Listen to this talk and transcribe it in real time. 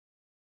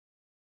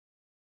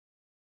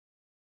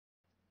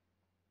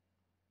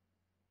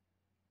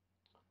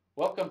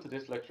Welcome to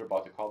this lecture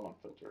about the Kalman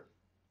filter.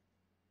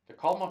 The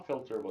Kalman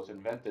filter was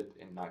invented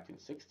in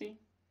 1960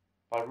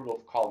 by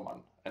Rudolf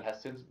Kalman and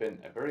has since been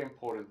a very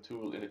important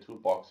tool in the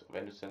toolbox of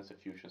endosensor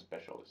fusion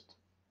specialists.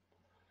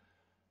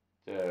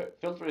 The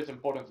filter is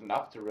important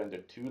enough to render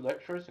two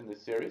lectures in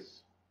this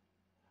series,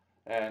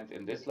 and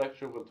in this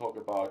lecture we'll talk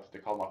about the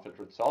Kalman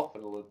filter itself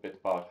and a little bit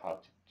about how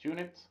to tune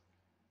it,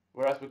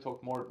 whereas we'll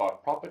talk more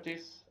about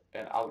properties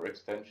and other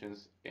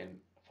extensions in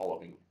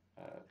following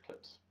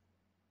clips.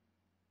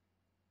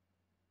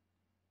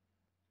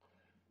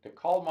 The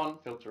Kalman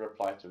filter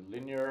applies to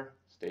linear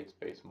state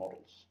space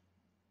models.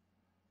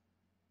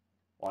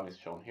 One is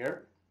shown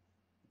here.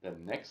 The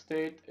next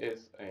state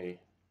is a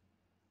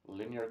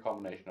linear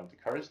combination of the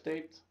current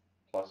state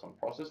plus some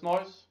process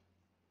noise.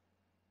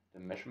 The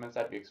measurements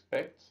that we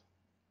expect,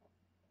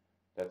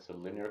 that's a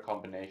linear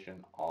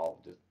combination of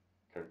the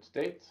current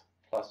state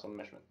plus some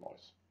measurement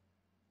noise.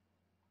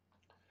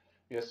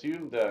 We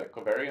assume the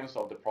covariance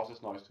of the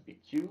process noise to be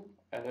Q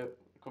and the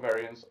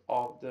covariance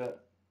of the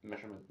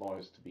measurement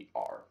noise to be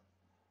R.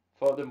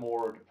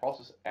 Furthermore, the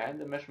process and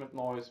the measurement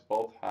noise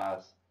both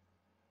has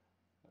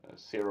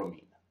zero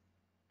mean.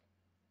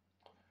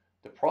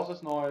 The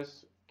process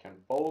noise can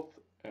both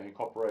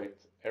incorporate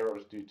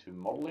errors due to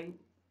modeling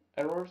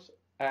errors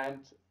and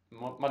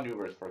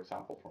maneuvers, for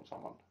example, from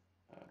someone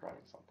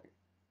driving something.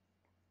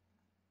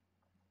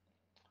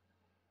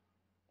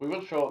 We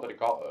will show that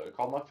a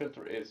Kalman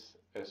filter is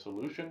a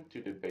solution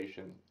to the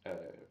Bayesian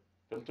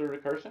filter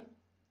recursion,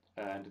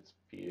 and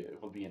it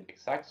will be an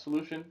exact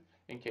solution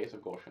in case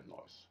of Gaussian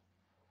noise.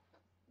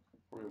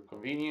 For your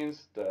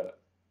convenience, the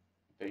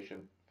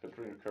Bayesian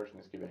filtering recursion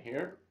is given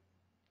here.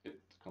 It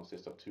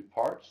consists of two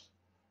parts.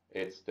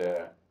 It's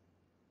the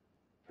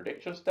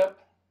prediction step,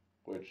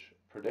 which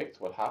predicts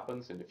what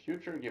happens in the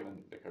future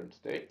given the current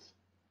state.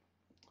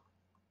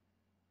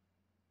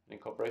 It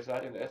incorporates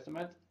that in the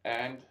estimate,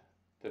 and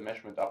the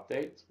measurement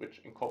update,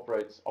 which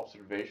incorporates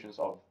observations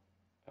of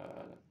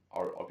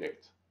our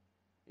object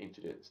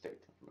into the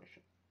state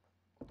information.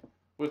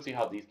 We'll see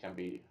how these can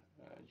be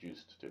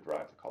used to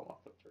derive the Kalman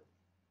filter.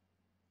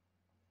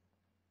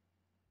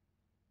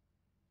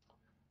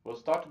 We'll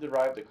start to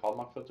derive the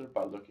Kalman filter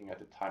by looking at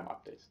the time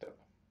update step.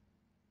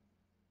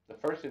 The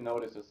first thing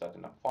notice is that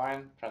an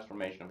affine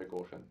transformation of a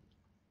Gaussian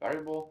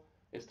variable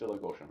is still a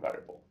Gaussian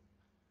variable.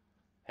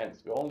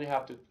 Hence, we only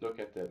have to look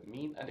at the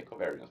mean and the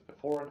covariance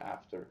before and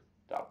after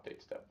the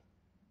update step.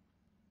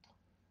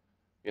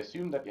 We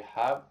assume that you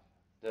have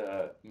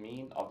the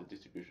mean of the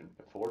distribution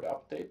before the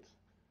update.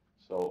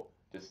 So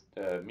this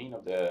mean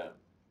of the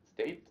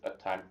state at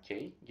time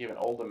k, given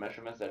all the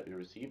measurements that we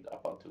received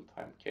up until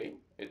time k,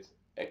 it's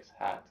x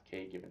hat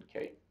k given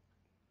k,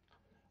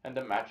 and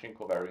the matching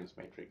covariance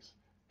matrix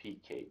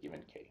pk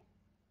given k.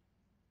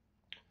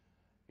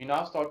 We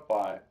now start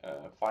by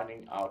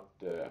finding out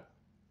the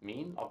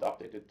mean of the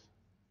updated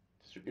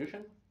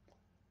distribution.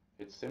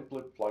 It's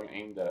simply plugging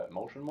in the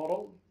motion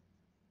model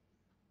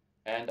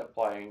and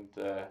applying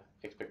the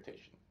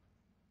expectation.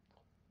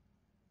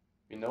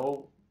 We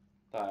know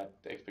that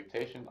the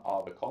expectation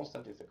of a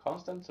constant is a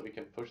constant, so we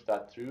can push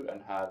that through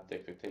and have the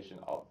expectation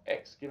of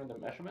x given the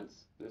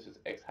measurements. This is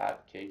x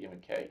hat k given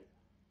k.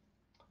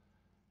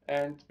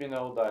 And we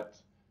know that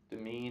the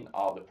mean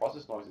of the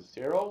process noise is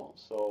 0,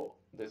 so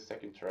this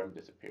second term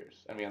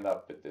disappears, and we end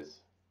up with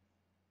this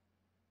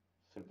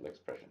simple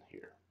expression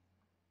here.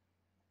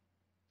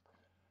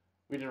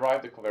 We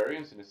derive the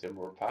covariance in a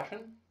similar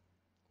fashion.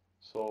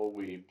 So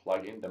we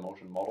plug in the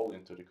motion model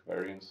into the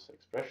covariance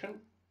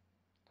expression.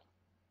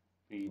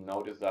 We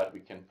notice that we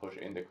can push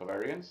in the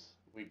covariance.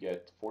 We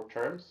get 4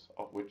 terms,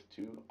 of which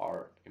 2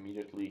 are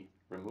immediately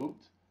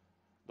removed.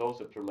 Those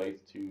that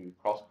relate to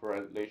cross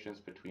correlations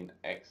between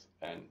x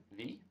and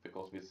v,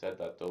 because we said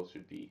that those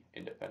should be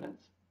independent.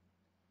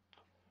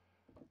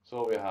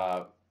 So we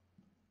have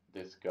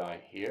this guy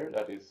here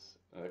that is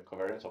a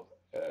covariance of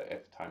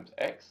f times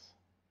x,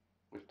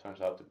 which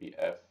turns out to be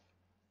f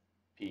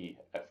p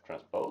f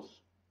transpose.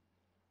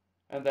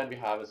 And then we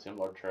have a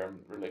similar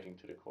term relating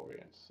to the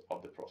covariance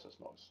of the process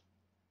noise.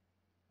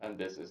 And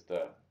this is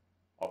the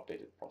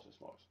updated process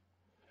noise.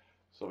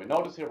 So we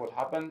notice here what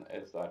happened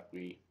is that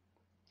we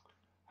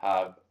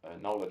have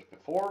knowledge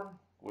before,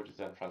 which is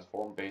then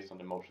transformed based on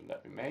the motion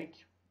that we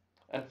make.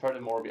 And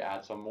furthermore, we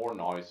add some more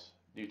noise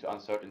due to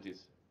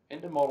uncertainties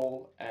in the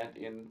model and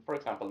in, for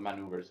example,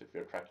 maneuvers if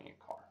we're tracking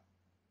a car.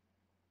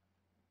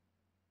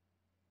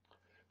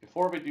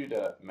 Before we do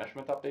the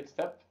measurement update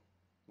step,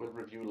 we'll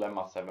review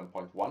lemma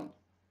 7.1,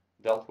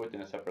 dealt with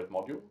in a separate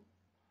module.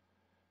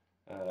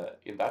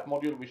 In that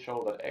module, we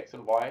show that x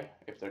and y,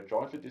 if they're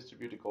jointly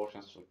distributed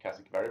Gaussian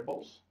stochastic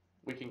variables,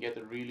 we can get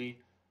a really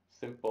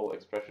simple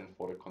expression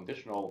for the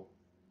conditional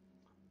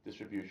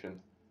distribution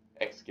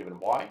x given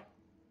y.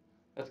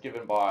 That's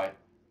given by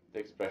the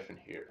expression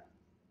here.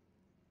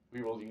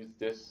 We will use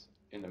this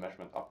in the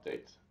measurement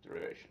update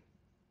derivation.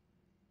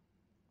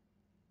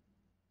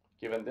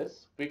 Given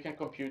this, we can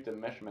compute the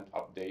measurement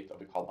update of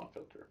the Kalman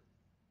filter.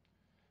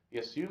 We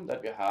assume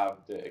that we have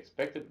the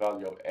expected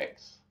value of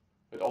x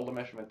with all the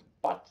measurement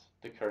but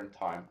the current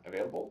time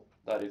available,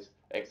 that is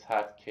x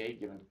hat k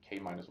given k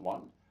minus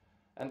 1,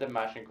 and the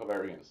matching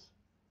covariance,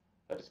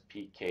 that is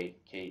pk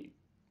k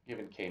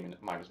given k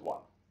minus 1.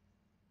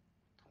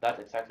 That's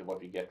exactly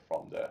what we get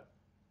from the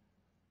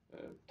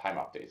time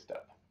update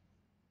step.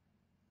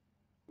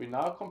 We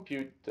now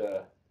compute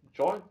the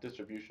joint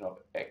distribution of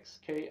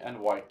xk and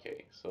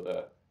yk, so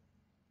the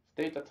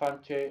state at time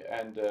k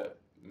and the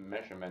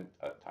measurement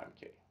at time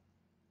k.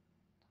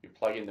 We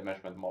plug in the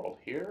measurement model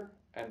here,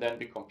 and then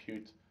we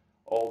compute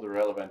all the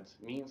relevant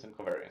means and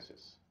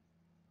covariances.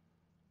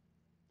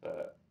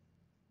 The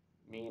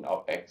mean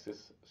of x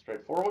is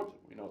straightforward,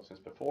 we know it since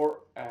before,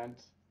 and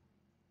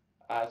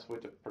as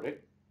with the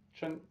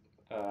prediction,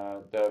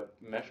 the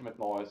measurement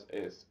noise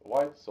is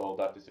white, so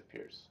that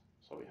disappears.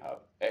 So we have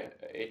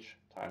h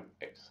times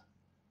x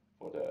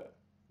for the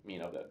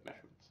mean of the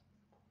measurements.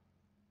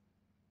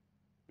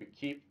 We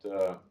keep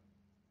the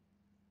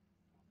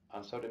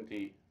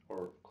uncertainty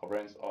or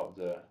covariance of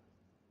the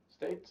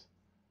state,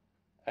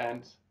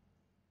 and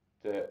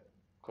the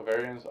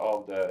covariance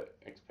of the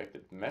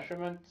expected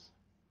measurement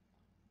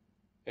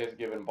is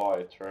given by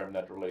a term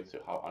that relates to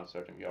how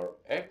uncertain we are of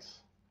x,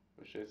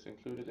 which is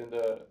included in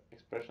the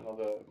expression of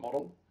the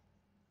model,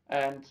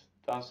 and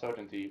the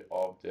uncertainty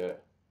of the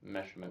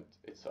measurement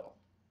itself.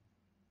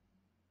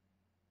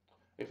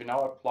 If we now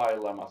apply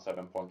lemma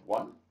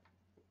 7.1,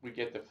 we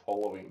get the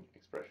following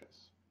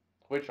expressions,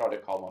 which are the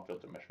Kalman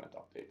filter measurement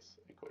updates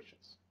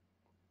equations.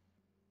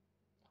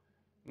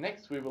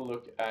 Next, we will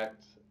look at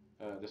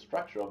the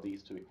structure of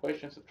these two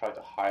equations to try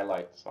to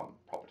highlight some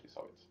properties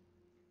of it.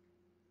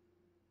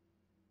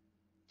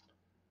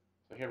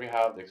 So here we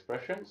have the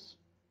expressions,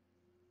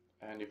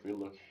 and if we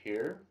look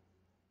here,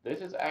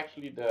 this is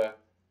actually the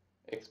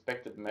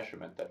expected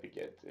measurement that we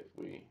get if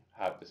we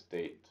have the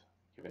state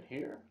given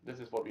here. This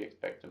is what we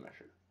expect to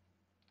measure.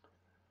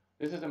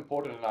 This is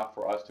important enough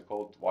for us to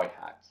call it y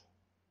hat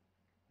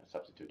and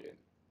substitute in.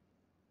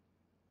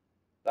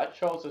 That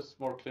shows us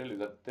more clearly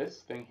that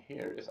this thing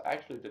here is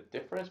actually the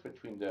difference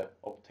between the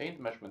obtained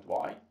measurement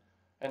y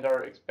and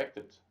our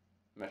expected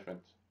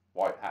measurement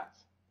y hat.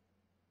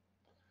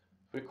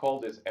 We call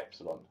this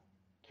epsilon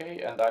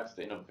k, and that's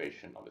the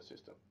innovation of the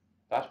system.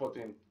 That's what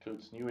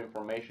includes new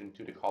information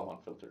to the Kalman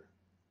filter.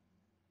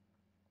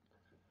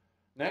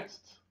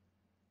 Next,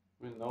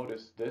 we'll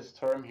notice this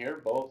term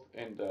here, both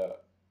in the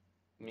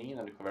mean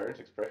and the covariance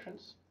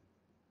expressions.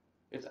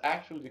 It's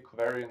actually the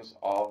covariance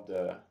of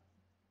the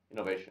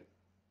innovation.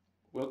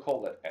 We'll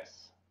call that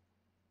S.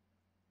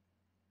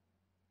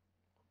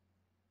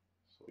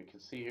 So we can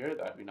see here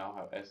that we now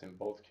have S in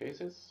both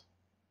cases.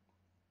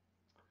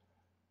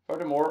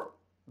 Furthermore,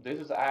 this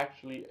is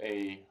actually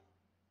a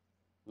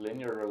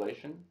linear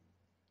relation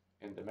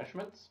in the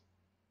measurements.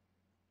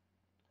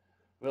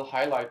 We'll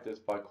highlight this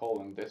by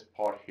calling this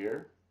part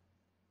here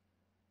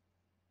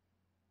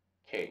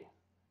K,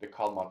 the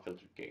Kalman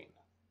filter gain.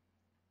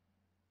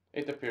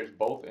 It appears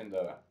both in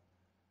the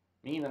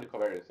mean and the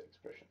covariance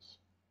expressions.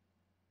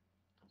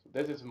 So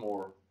this is a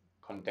more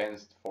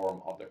condensed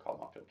form of the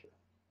Kalman filter.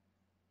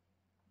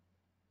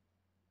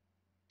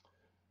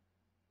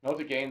 Note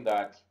again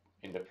that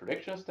in the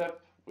prediction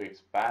step, we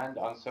expand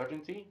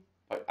uncertainty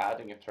by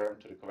adding a term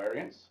to the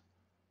covariance,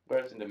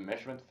 whereas in the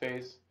measurement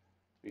phase,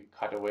 we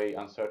cut away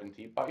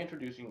uncertainty by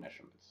introducing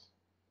measurements.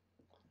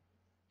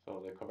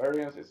 So the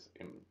covariance is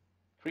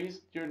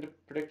increased during the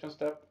prediction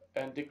step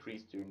and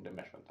decreased during the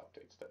measurement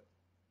update step.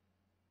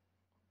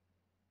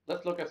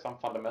 Let's look at some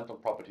fundamental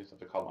properties of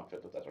the Kalman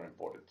filter that are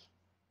important.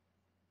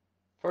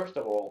 First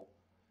of all,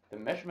 the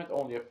measurement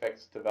only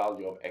affects the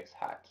value of x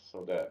hat,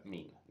 so the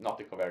mean, not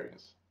the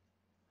covariance.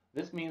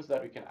 This means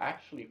that we can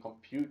actually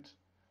compute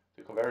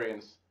the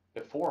covariance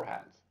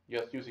beforehand,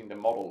 just using the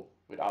model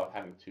without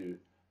having to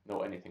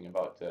know anything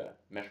about the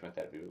measurement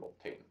that we will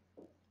obtain.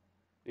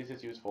 This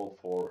is useful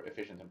for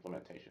efficient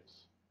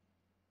implementations.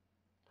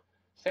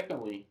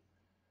 Secondly,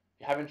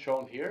 we haven't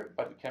shown here,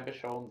 but it can be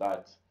shown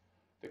that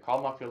the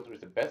Kalman filter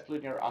is the best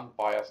linear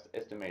unbiased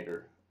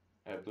estimator,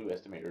 blue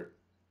estimator,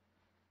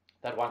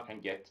 that one can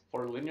get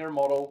for a linear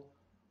model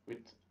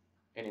with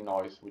any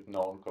noise with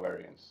known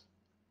covariance.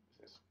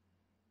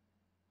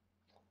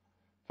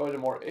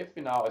 Furthermore, if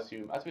we now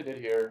assume, as we did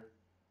here,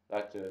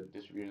 that the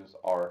distributions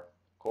are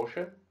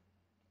Gaussian,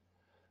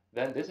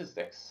 then this is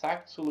the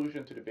exact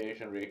solution to the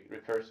Bayesian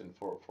recursion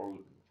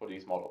for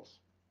these models.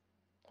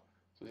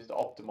 So this is the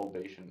optimal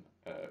Bayesian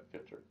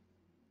filter.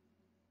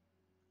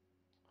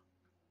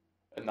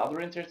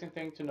 Another interesting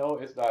thing to know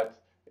is that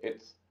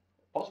it's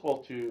possible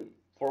to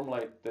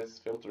formulate this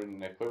filter in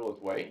an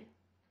equivalent way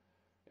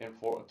in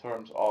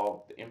terms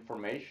of the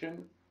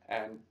information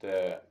and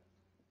the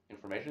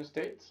information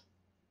states.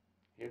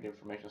 Here the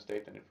information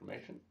state and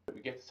information.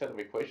 We get a set of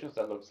equations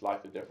that look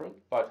slightly different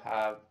but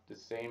have the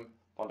same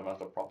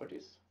fundamental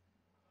properties.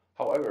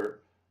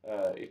 However,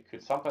 it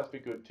could sometimes be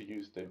good to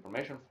use the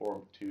information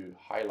form to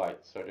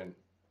highlight certain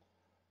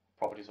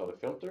properties of the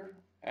filter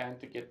and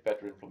to get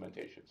better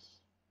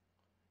implementations.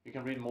 You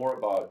can read more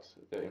about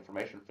the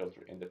information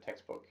filter in the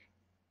textbook.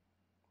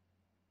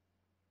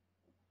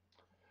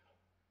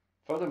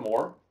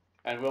 Furthermore,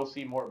 and we'll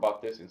see more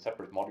about this in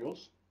separate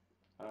modules,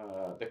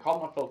 The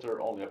Kalman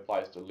filter only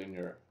applies to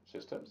linear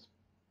systems.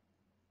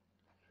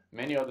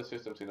 Many of the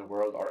systems in the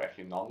world are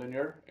actually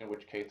nonlinear, in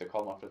which case the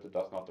Kalman filter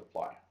does not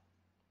apply.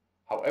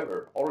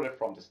 However, already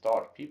from the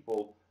start,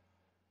 people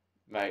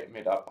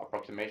made up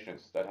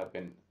approximations that have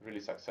been really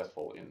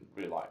successful in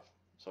real life.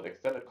 So the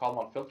extended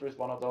Kalman filter is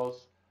one of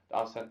those, the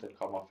unscented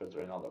Kalman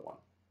filter another one.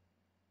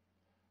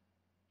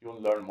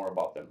 You'll learn more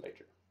about them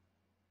later.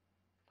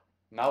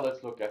 Now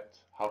let's look at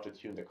how to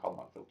tune the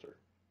Kalman filter.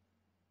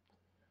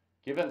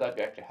 Given that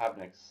we actually have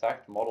an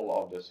exact model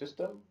of the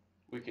system,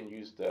 we can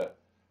use the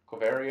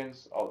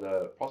covariance of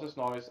the process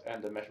noise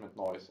and the measurement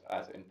noise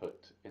as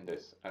input in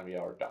this, and we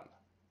are done.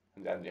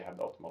 And then we have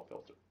the optimal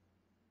filter.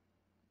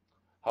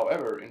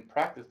 However, in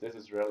practice, this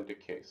is rarely the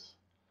case.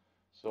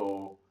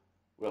 So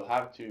we'll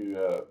have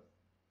to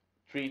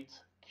treat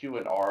Q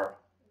and R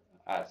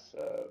as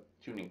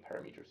tuning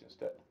parameters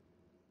instead.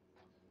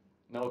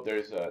 Note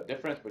there's a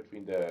difference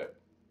between the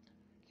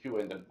Q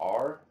and an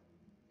R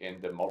in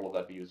the model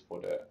that we use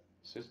for the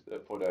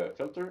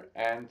filter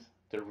and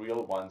the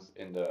real ones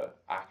in the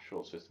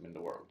actual system in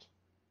the world.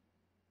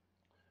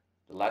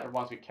 The latter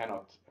ones we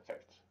cannot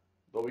affect,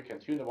 though we can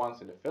tune the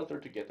ones in the filter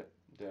to get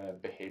the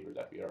behavior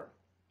that we are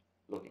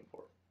looking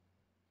for.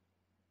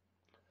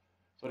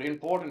 So the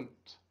important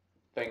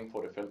thing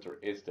for the filter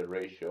is the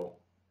ratio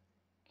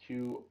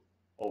Q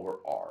over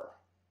R.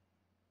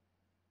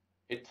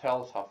 It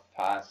tells how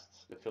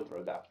fast the filter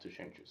adapts to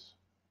changes.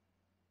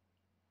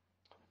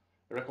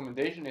 The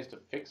recommendation is to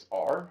fix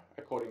R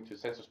according to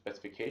sensor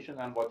specification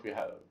and what we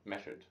have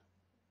measured.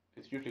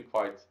 It's usually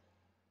quite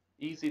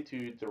easy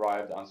to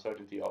derive the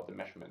uncertainty of the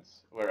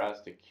measurements,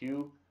 whereas the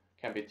Q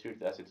can be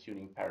treated as a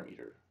tuning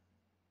parameter.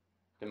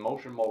 The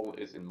motion model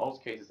is in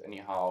most cases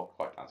anyhow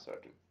quite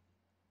uncertain.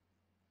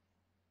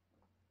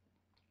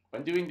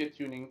 When doing the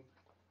tuning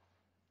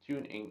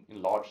in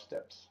large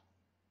steps,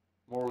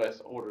 more or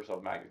less orders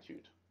of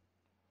magnitude.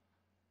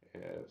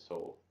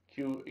 So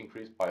Q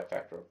increased by a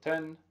factor of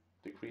 10,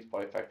 decreased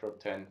by a factor of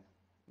 10,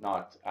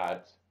 not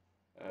add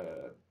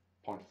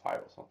 0.5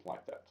 or something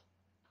like that.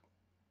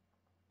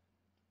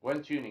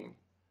 When tuning,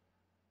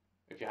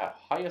 if you have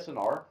high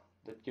SNR,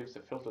 that gives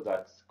a filter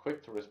that's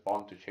quick to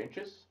respond to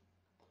changes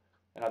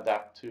and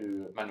adapt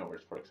to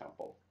maneuvers, for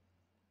example.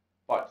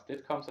 But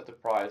this comes at the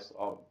price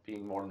of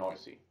being more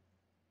noisy.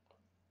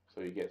 So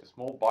you get a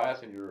small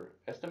bias in your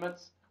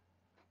estimates,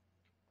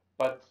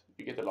 but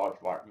you get a large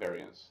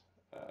variance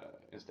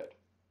instead.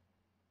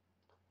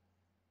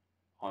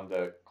 On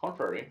the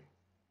contrary,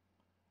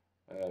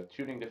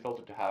 tuning the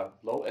filter to have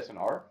low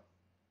SNR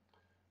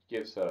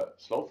gives a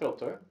slow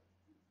filter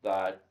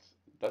that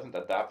doesn't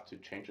adapt to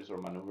changes or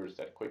maneuvers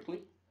that quickly,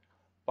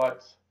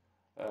 but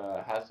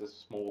has a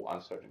small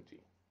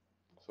uncertainty.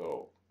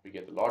 So we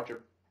get a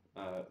larger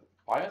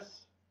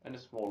bias and a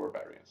smaller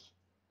variance.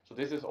 So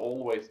this is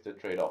always the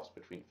trade-offs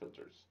between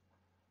filters.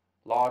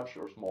 Large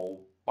or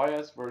small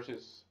bias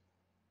versus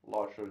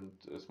large and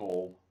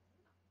small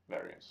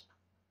variance.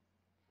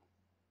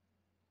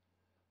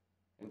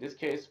 In this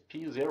case,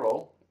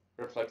 P0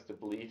 reflects the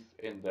belief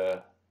in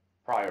the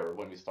prior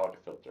when we start the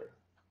filter.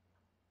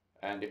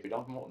 And if we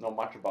don't know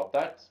much about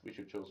that, we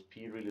should choose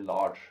P really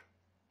large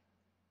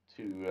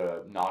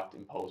to not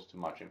impose too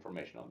much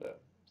information on the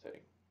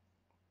setting.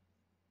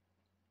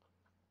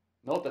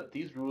 Note that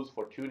these rules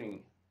for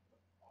tuning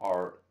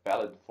are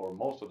valid for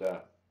most of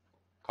the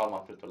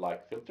Kalman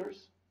filter-like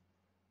filters,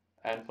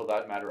 and for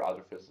that matter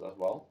other filters as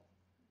well.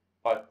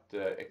 But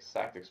the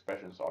exact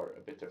expressions are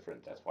a bit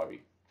different, that's why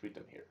we treat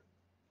them here.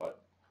 But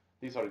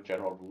these are the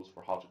general rules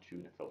for how to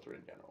tune a filter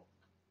in general.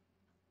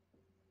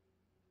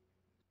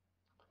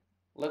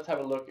 Let's have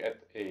a look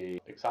at an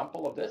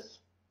example of this.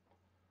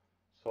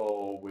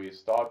 So we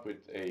start with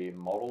a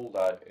model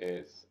that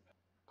is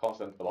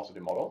constant velocity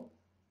model.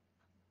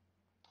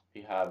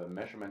 We have a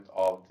measurement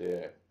of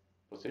the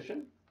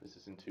position. This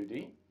is in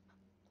 2D.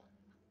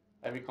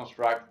 And we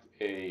construct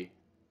a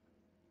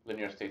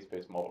linear state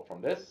space model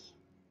from this.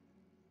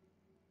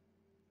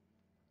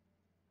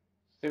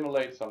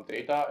 Simulate some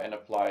data and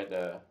apply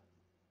the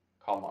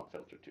Kalman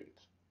filter to it.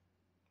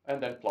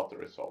 And then plot the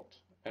result.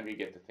 And we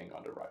get the thing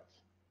on the right.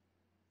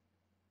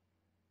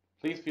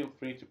 Please feel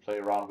free to play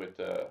around with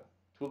the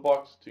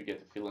toolbox to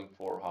get a feeling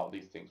for how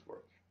these things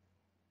work.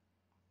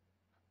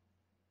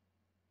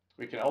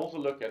 We can also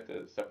look at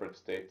the separate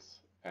states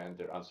and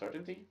their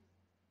uncertainty,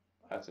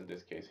 as in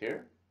this case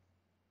here.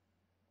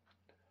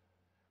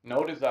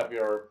 Notice that we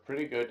are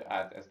pretty good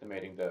at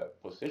estimating the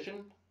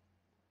position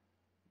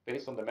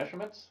based on the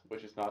measurements,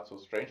 which is not so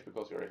strange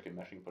because you're actually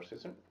measuring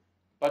position,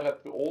 but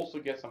that we also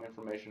get some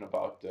information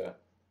about the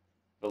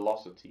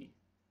velocity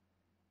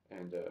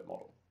in the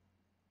model,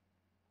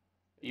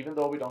 even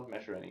though we don't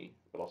measure any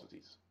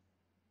velocities.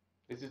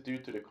 This is due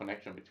to the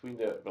connection between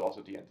the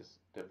velocity and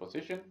the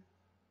position,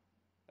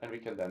 and we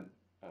can then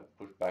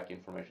push back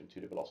information to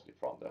the velocity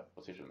from the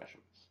position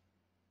measurements.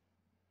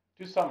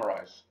 To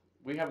summarize,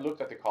 we have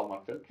looked at the Kalman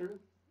filter,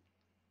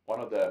 one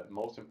of the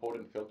most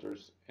important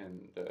filters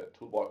in the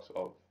toolbox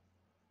of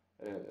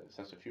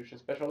sensor fusion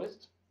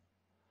specialists.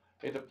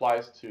 It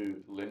applies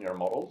to linear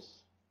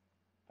models,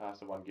 as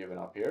the one given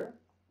up here,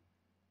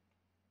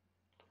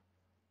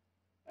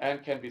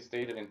 and can be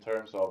stated in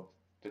terms of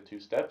the two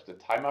steps, the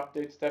time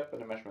update step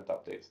and the measurement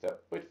update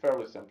step, with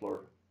fairly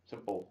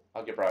simple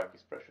algebraic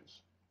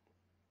expressions.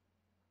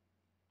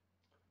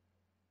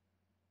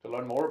 To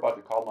learn more about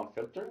the Kalman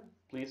filter,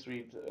 please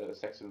read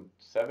section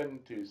 7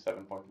 to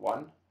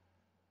 7.1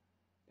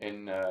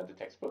 in the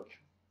textbook.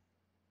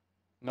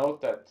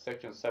 Note that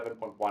section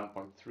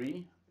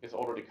 7.1.3 is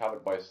already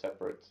covered by a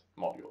separate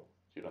module,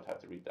 so you don't have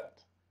to read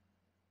that.